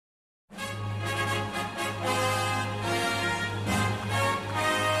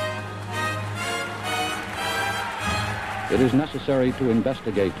It is necessary to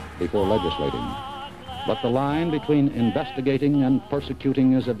investigate before legislating. But the line between investigating and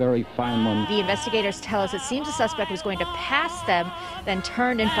persecuting is a very fine one. The investigators tell us it seems the suspect was going to pass them, then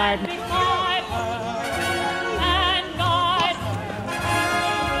turned and fired.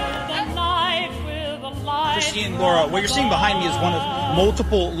 Christine, Laura, what you're seeing behind me is one of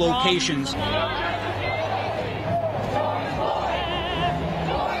multiple locations. I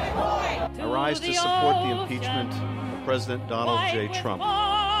rise to support the impeachment of President Donald J. Trump.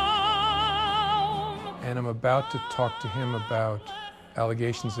 And I'm about to talk to him about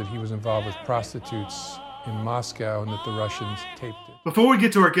allegations that he was involved with prostitutes in Moscow and that the Russians taped it. Before we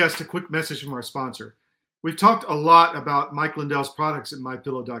get to our guest, a quick message from our sponsor. We've talked a lot about Mike Lindell's products at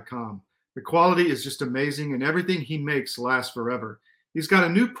MyPillow.com. The quality is just amazing, and everything he makes lasts forever. He's got a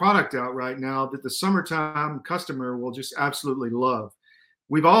new product out right now that the summertime customer will just absolutely love.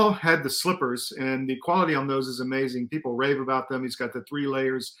 We've all had the slippers, and the quality on those is amazing. People rave about them. He's got the 3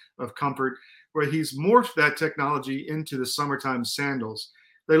 layers of comfort, where he's morphed that technology into the summertime sandals.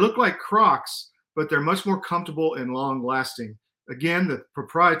 They look like Crocs, but they're much more comfortable and long-lasting. Again, the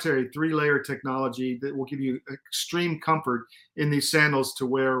proprietary 3-layer technology that will give you extreme comfort in these sandals to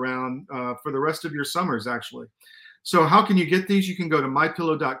wear around for the rest of your summers, actually. So how can you get these? You can go to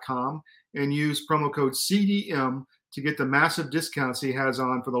mypillow.com and use promo code CDM to get the massive discounts he has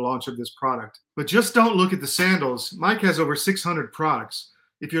on for the launch of this product. But just don't look at the sandals. Mike has over 600 products.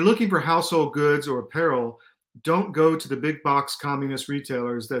 If you're looking for household goods or apparel, don't go to the big box communist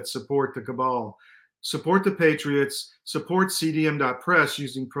retailers that support the cabal. Support the patriots, support cdm.press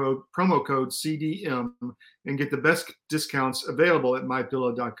using promo code CDM and get the best discounts available at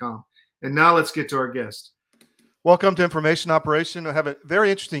mypillow.com. And now let's get to our guest. Welcome to Information Operation. I have a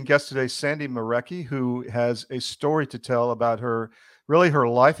very interesting guest today, Sandy Miarecki, who has a story to tell about her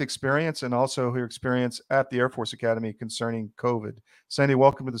life experience and also her experience at the Air Force Academy concerning COVID. Sandy,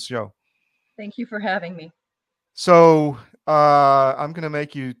 welcome to the show. Thank you for having me. So I'm going to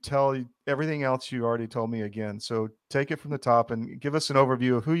make you tell everything else you already told me again. So take it from the top and give us an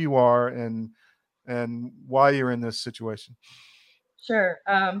overview of who you are and why you're in this situation. Sure.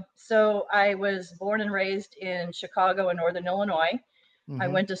 So I was born and raised in Chicago in Northern Illinois. I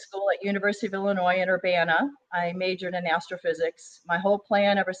went to school at University of Illinois in Urbana. I majored in astrophysics. My whole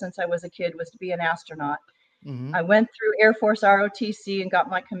plan ever since I was a kid was to be an astronaut. I went through Air Force ROTC and got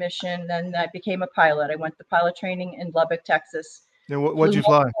my commission. Then I became a pilot. I went to pilot training in Lubbock, Texas. And what'd you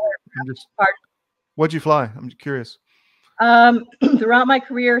fly? What'd you fly? I'm curious. Throughout my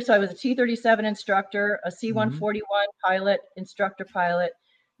career, so I was a T-37 instructor, a C-141 pilot, instructor pilot.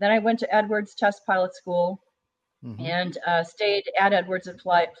 Then I went to Edwards Test Pilot School. And stayed at Edwards and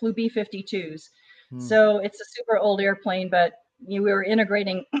flew B-52s. So it's a super old airplane, but we were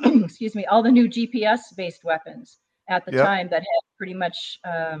integrating, all the new GPS-based weapons at the time that had pretty much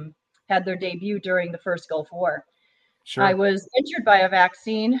had their debut during the first Gulf War. Sure. I was injured by a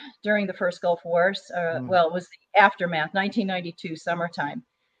vaccine during the first Gulf War. Well, it was the aftermath, 1992 summertime.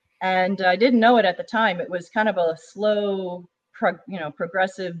 And I didn't know it at the time. It was kind of a slow,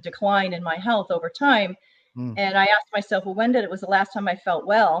 progressive decline in my health over time. And I asked myself, well, when was the last time I felt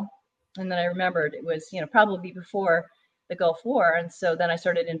well? And then I remembered it was, probably before the Gulf War. And so then I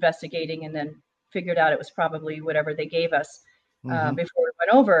started investigating and then figured out it was probably whatever they gave us before it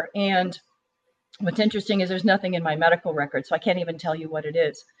went over. And what's interesting is there's nothing in my medical record, so I can't even tell you what it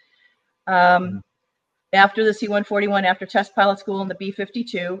is. After the C-141, after test pilot school and the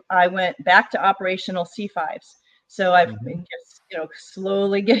B-52, I went back to operational C-5s. So I've been just,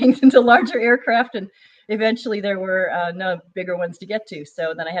 slowly getting into larger aircraft, and eventually there were no bigger ones to get to.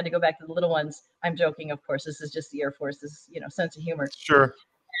 So then I had to go back to the little ones. I'm joking, of course. This is just the Air Force's, sense of humor. Sure.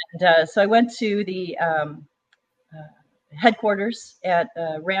 And so I went to the headquarters at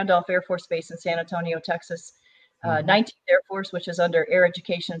Randolph Air Force Base in San Antonio, Texas, 19th Air Force, which is under Air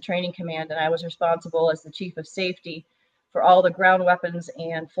Education and Training Command. And I was responsible as the chief of safety for all the ground weapons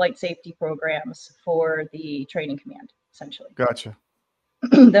and flight safety programs for the training command, essentially. Gotcha.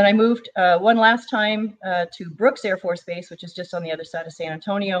 Then I moved one last time to Brooks Air Force Base, which is just on the other side of San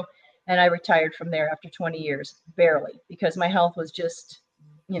Antonio. And I retired from there after 20 years, barely, because my health was just,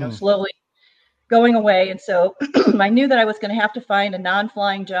 slowly going away. And so I knew that I was going to have to find a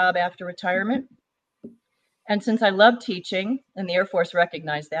non-flying job after retirement. And since I loved teaching, and the Air Force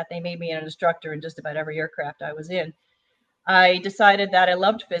recognized that, they made me an instructor in just about every aircraft I was in. I decided that I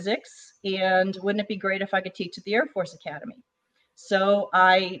loved physics, and wouldn't it be great if I could teach at the Air Force Academy? So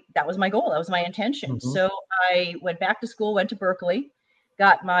that was my goal. That was my intention. So I went back to school, went to Berkeley,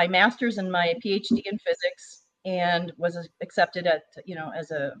 got my master's and my PhD in physics, and was accepted at,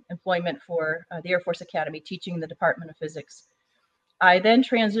 as a employment for the Air Force Academy, teaching in the Department of Physics. I then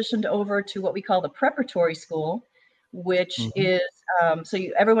transitioned over to what we call the preparatory school, which is,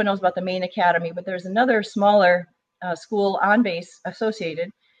 everyone knows about the main academy, but there's another smaller school on base associated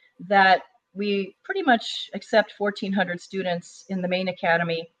that we pretty much accept 1,400 students in the main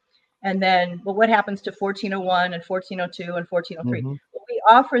academy. And then, well, what happens to 1401 and 1402 and 1403? Well, we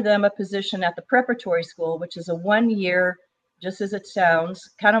offer them a position at the preparatory school, which is a 1 year, just as it sounds,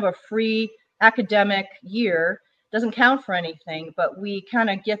 kind of a free academic year. Doesn't count for anything, but we kind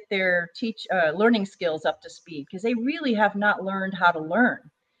of get their learning skills up to speed, because they really have not learned how to learn.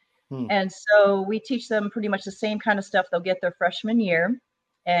 And so we teach them pretty much the same kind of stuff they'll get their freshman year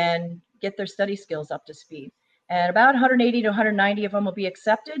and get their study skills up to speed. And about 180 to 190 of them will be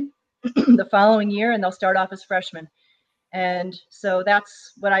accepted the following year, and they'll start off as freshmen. And so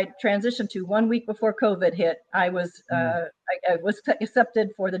that's what I transitioned to 1 week before COVID hit. I was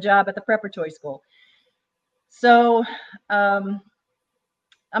accepted for the job at the preparatory school. So I'm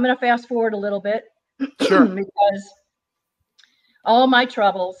going to fast forward a little bit. Sure. Because all my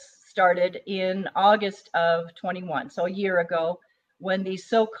troubles started in August of 21, so a year ago, when the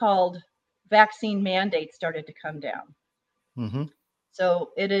so-called vaccine mandate started to come down.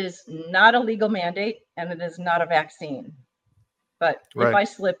 So it is not a legal mandate, and it is not a vaccine. But if I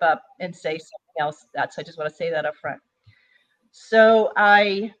slip up and say something else, I just want to say that up front. So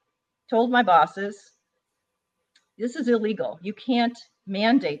I told my bosses, this is illegal. You can't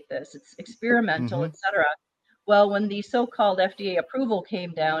mandate this. It's experimental, etc. Well, when the so-called FDA approval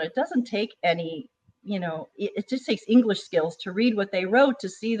came down, it doesn't take any, it just takes English skills to read what they wrote to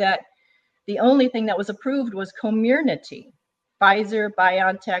see that the only thing that was approved was Comirnaty, Pfizer,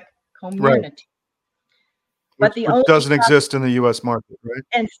 BioNTech, Comirnaty. But which doesn't exist in the U.S. market, right?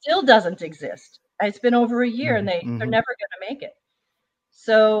 And still doesn't exist. It's been over a year, and they're never going to make it.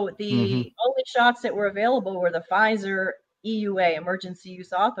 So the only shots that were available were the Pfizer EUA, emergency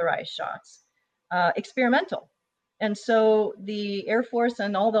use authorized shots, experimental. And so the Air Force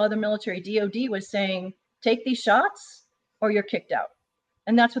and all the other military, DOD, was saying, take these shots or you're kicked out.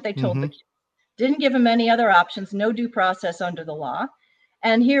 And that's what they told the kids. Didn't give them any other options, no due process under the law.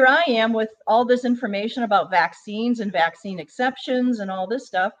 And here I am with all this information about vaccines and vaccine exceptions and all this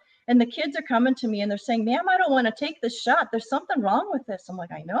stuff. And the kids are coming to me and they're saying, ma'am, I don't want to take this shot. There's something wrong with this. I'm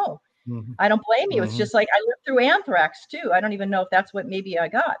like, I know. I don't blame you. It's just like I lived through anthrax too. I don't even know if that's what maybe I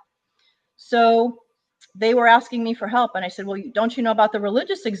got. So they were asking me for help. And I said, well, don't you know about the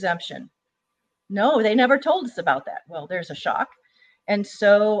religious exemption? No, they never told us about that. Well, there's a shock. And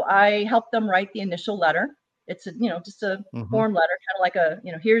so I helped them write the initial letter. It's just a form letter, kind of like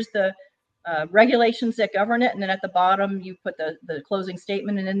here's the regulations that govern it. And then at the bottom, you put the closing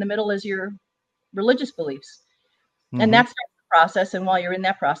statement, and in the middle is your religious beliefs. And that's the process. And while you're in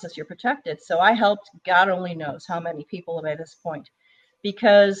that process, you're protected. So I helped, God only knows how many people by this point,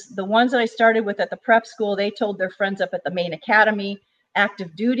 because the ones that I started with at the prep school, they told their friends up at the main academy,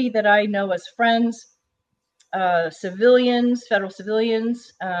 active duty that I know as friends, civilians, federal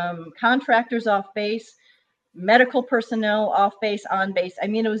civilians, contractors off base, medical personnel off base, on base. I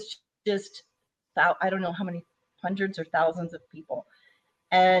mean, it was just, I don't know how many hundreds or thousands of people.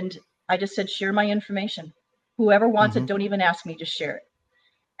 And I just said, share my information. Whoever wants it, don't even ask me, just share it.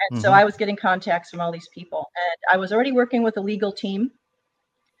 And so I was getting contacts from all these people. And I was already working with a legal team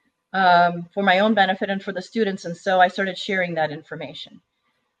for my own benefit and for the students. And so I started sharing that information.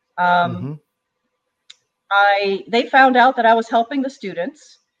 They found out that I was helping the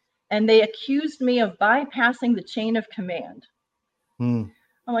students, and they accused me of bypassing the chain of command. I'm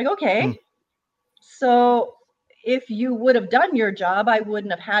like, okay, so if you would have done your job, I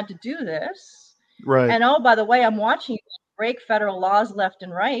wouldn't have had to do this. Right. And oh, by the way, I'm watching you break federal laws left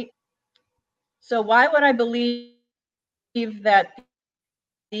and right. So why would I believe that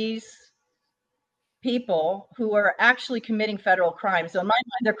these people who are actually committing federal crimes, so in my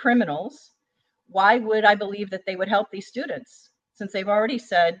mind, they're criminals, why would I believe that they would help these students, since they've already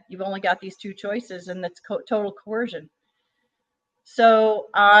said you've only got these two choices and that's total coercion? So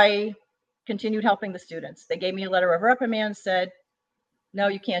I continued helping the students. They gave me a letter of reprimand, said, no,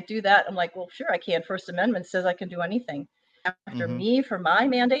 you can't do that. I'm like, well, sure, I can. First Amendment says I can do anything. After me, for my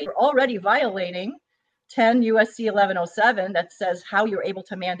mandate, we're already violating 10 USC 1107 that says how you're able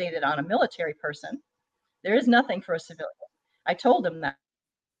to mandate it on a military person. There is nothing for a civilian. I told them that.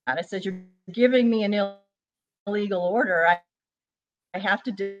 I said, you're giving me an illegal order. I have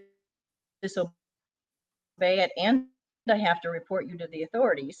to disobey it, and I have to report you to the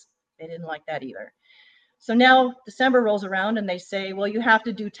authorities. They didn't like that either. So now December rolls around and they say, well, you have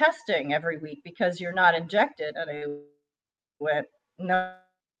to do testing every week because you're not injected. And I went, no,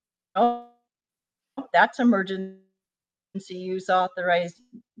 that's emergency use authorized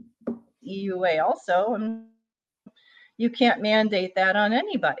EUA also. And you can't mandate that on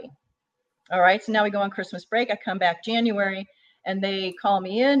anybody. All right, so now we go on Christmas break. I come back January and they call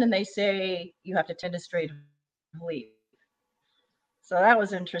me in and they say, you have to administrative leave. So that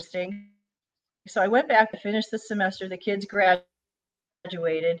was interesting. So I went back to finish the semester. The kids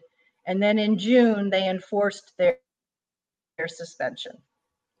graduated. And then in June, they enforced their suspension.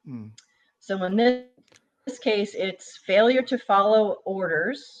 So in this case, it's failure to follow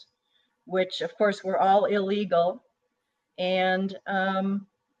orders, which of course were all illegal. And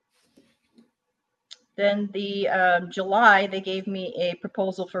then the July, they gave me a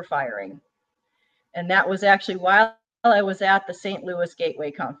proposal for firing. And that was actually while I was at the St. Louis Gateway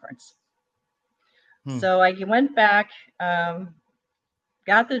Conference. So I went back,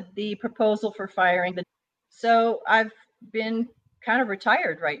 got the proposal for firing. So I've been kind of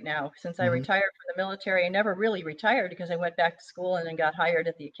retired right now. Since I retired from the military, I never really retired because I went back to school and then got hired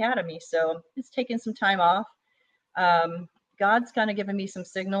at the academy. So it's taken some time off. God's kind of given me some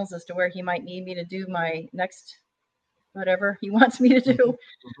signals as to where he might need me to do my next, whatever he wants me to do.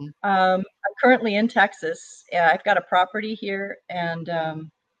 I'm currently in Texas. I've got a property here, and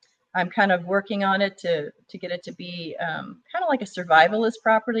I'm kind of working on it to get it to be kind of like a survivalist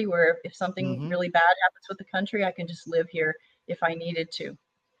property where if something really bad happens with the country, I can just live here if I needed to.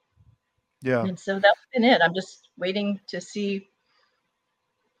 Yeah. And so that's been it. I'm just waiting to see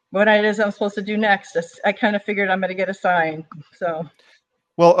what it is I'm supposed to do next. I kind of figured I'm going to get assigned. So.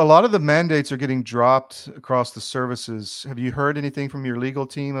 Well, a lot of the mandates are getting dropped across the services. Have you heard anything from your legal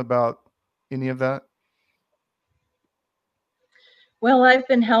team about any of that? Well, I've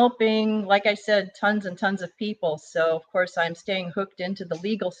been helping, like I said, tons and tons of people. So, of course, I'm staying hooked into the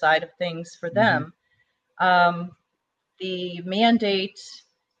legal side of things for them. The mandate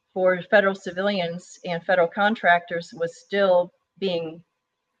for federal civilians and federal contractors was still being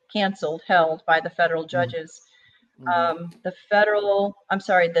held by the federal judges. The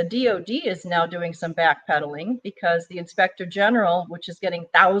DOD is now doing some backpedaling because the Inspector General, which is getting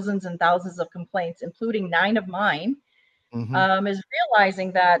thousands and thousands of complaints, including 9 of mine, is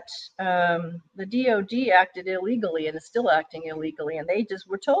realizing that the DOD acted illegally and is still acting illegally, and they just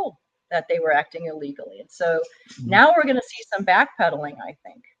were told that they were acting illegally. And so now we're going to see some backpedaling, I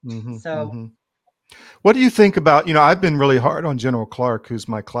think. What do you think about, I've been really hard on General Clark, who's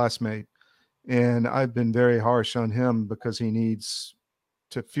my classmate, and I've been very harsh on him because he needs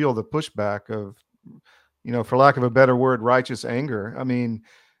to feel the pushback of, for lack of a better word, righteous anger. I mean,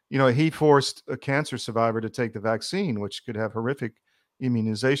 he forced a cancer survivor to take the vaccine, which could have horrific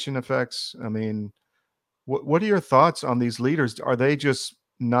immunization effects. I mean, what are your thoughts on these leaders? Are they just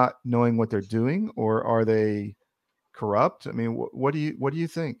not knowing what they're doing, or are they corrupt? I mean, what do you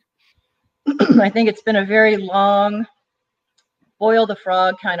think? I think it's been a very long boil the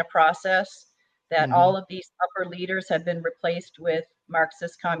frog kind of process that all of these upper leaders have been replaced with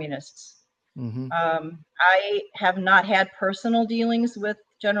Marxist communists. I have not had personal dealings with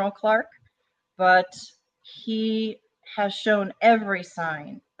General Clark, but he has shown every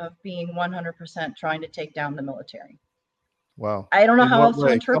sign of being 100% trying to take down the military. Wow. I don't know how else to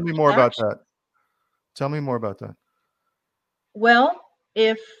interpret Tell me more about that. Tell me more about that. Well,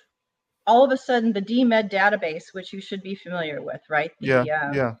 if all of a sudden the DMED database, which you should be familiar with, right?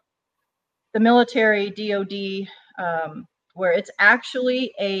 The military DOD, where it's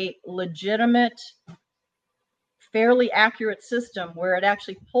actually a legitimate, fairly accurate system where it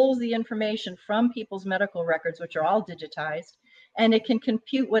actually pulls the information from people's medical records, which are all digitized, and it can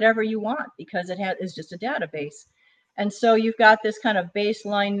compute whatever you want because it is just a database. And so you've got this kind of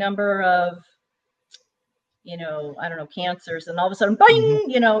baseline number of, I don't know, cancers, and all of a sudden,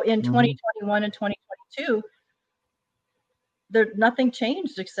 bing, in 2021 and 2022, nothing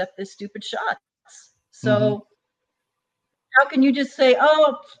changed except this stupid shots. So how can you just say,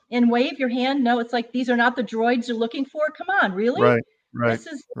 oh, and wave your hand? No, it's like, these are not the droids you're looking for. Come on, really? Right. This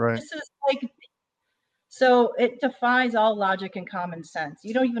is like, so it defies all logic and common sense.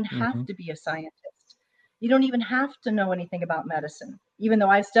 You don't even have to be a scientist. You don't even have to know anything about medicine, even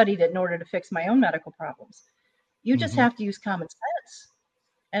though I've studied it in order to fix my own medical problems. You just have to use common sense.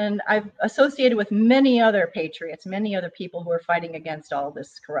 And I've associated with many other patriots, many other people who are fighting against all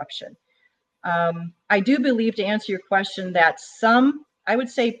this corruption. I do believe, to answer your question, that I would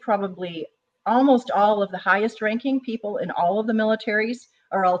say probably almost all of the highest ranking people in all of the militaries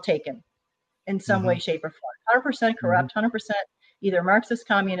are all taken in some way, shape, or form. 100% corrupt, 100% either Marxist,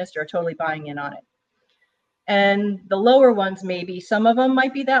 communist, or totally buying in on it. And the lower ones, maybe some of them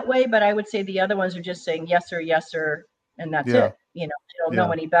might be that way, but I would say the other ones are just saying yes sir, and that's Yeah. it. You know, they don't Yeah.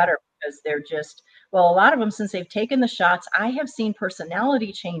 know any better because they're just, well, a lot of them, since they've taken the shots, I have seen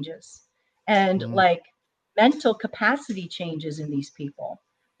personality changes and like mental capacity changes in these people.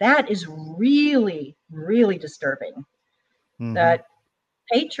 That is really, really disturbing. That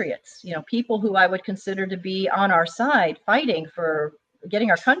patriots, you know, people who I would consider to be on our side fighting for getting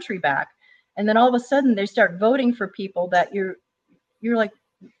our country back. And then all of a sudden they start voting for people that you're like,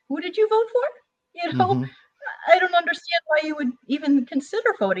 who did you vote for? You know, I don't understand why you would even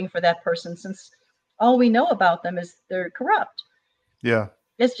consider voting for that person, since all we know about them is they're corrupt. Yeah.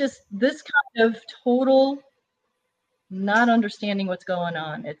 It's just this kind of total not understanding what's going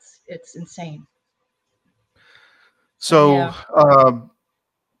on. It's insane. So, yeah.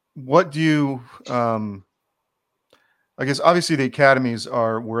 what do you, I guess obviously the academies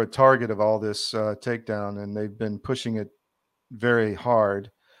were a target of all this takedown, and they've been pushing it very hard.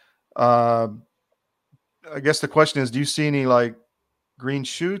 I guess the question is, do you see any like green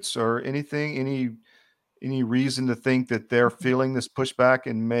shoots or anything, any reason to think that they're feeling this pushback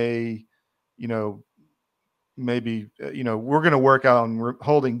and may, you know, maybe, we're going to work out on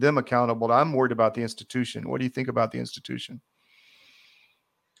holding them accountable. But I'm worried about the institution. What do you think about the institution?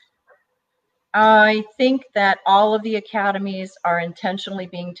 I think that all of the academies are intentionally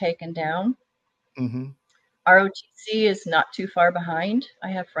being taken down. ROTC is not too far behind.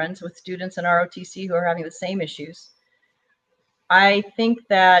 I have friends with students in ROTC who are having the same issues. I think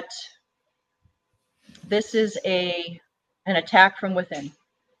that this is an attack from within,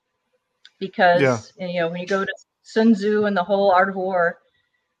 because you know, when you go to Sun Tzu and the whole Art of War,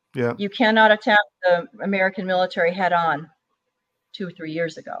 you cannot attack the American military head on 2 or 3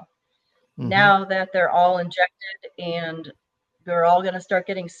 years ago. Now that they're all injected and they're all going to start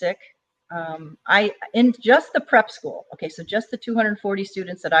getting sick, in just the prep school, okay, so just the 240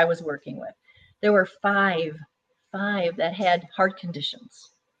 students that I was working with, there were five that had heart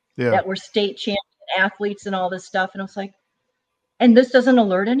conditions that were state champion athletes and all this stuff. And I was like, and this doesn't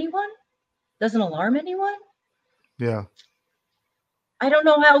alert anyone? Doesn't alarm anyone? Yeah. I don't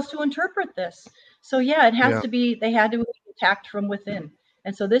know how else to interpret this. So yeah, it has to be, they had to be attacked from within.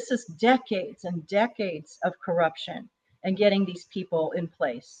 And so this is decades and decades of corruption and getting these people in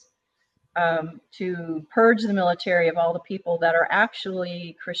place to purge the military of all the people that are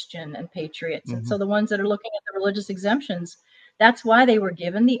actually Christian and patriots. And so the ones that are looking at the religious exemptions, that's why they were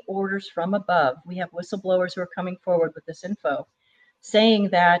given the orders from above. We have whistleblowers who are coming forward with this info saying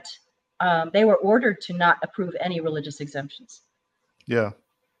that they were ordered to not approve any religious exemptions. Yeah.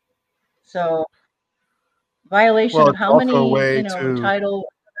 So violation of how many, title.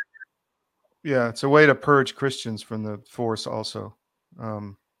 Yeah, it's a way to purge Christians from the force also,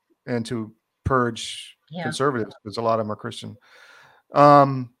 and to purge conservatives, because a lot of them are Christian.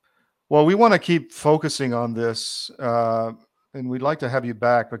 Well, we want to keep focusing on this, and we'd like to have you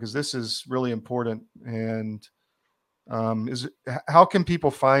back because this is really important. And how can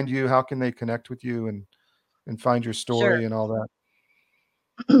people find you? How can they connect with you and find your story and all that?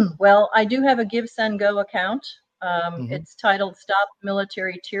 Well, I do have a Give, Send, Go account. It's titled Stop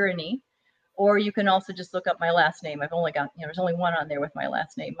Military Tyranny, or you can also just look up my last name. I've only got, there's only one on there with my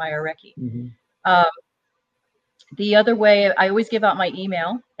last name, Miarecki. The other way, I always give out my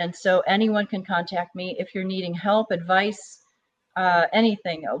email, and so anyone can contact me if you're needing help, advice,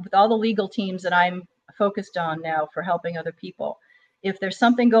 anything. With all the legal teams that I'm focused on now for helping other people, if there's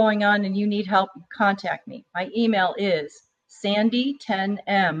something going on and you need help, contact me. My email is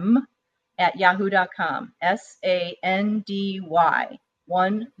sandy10m@yahoo.com.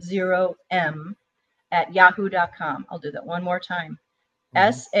 SANDY10m@yahoo.com. I'll do that one more time.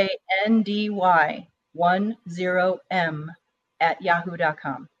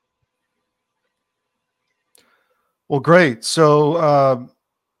 SANDY10m@yahoo.com. Well, great. So,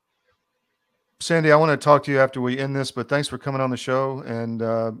 Sandy, I want to talk to you after we end this, but thanks for coming on the show, and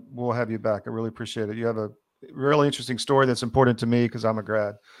we'll have you back. I really appreciate it. You have a really interesting story that's important to me because I'm a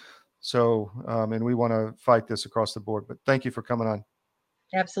grad. So, and we want to fight this across the board, but thank you for coming on.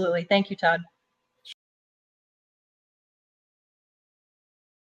 Absolutely. Thank you, Todd.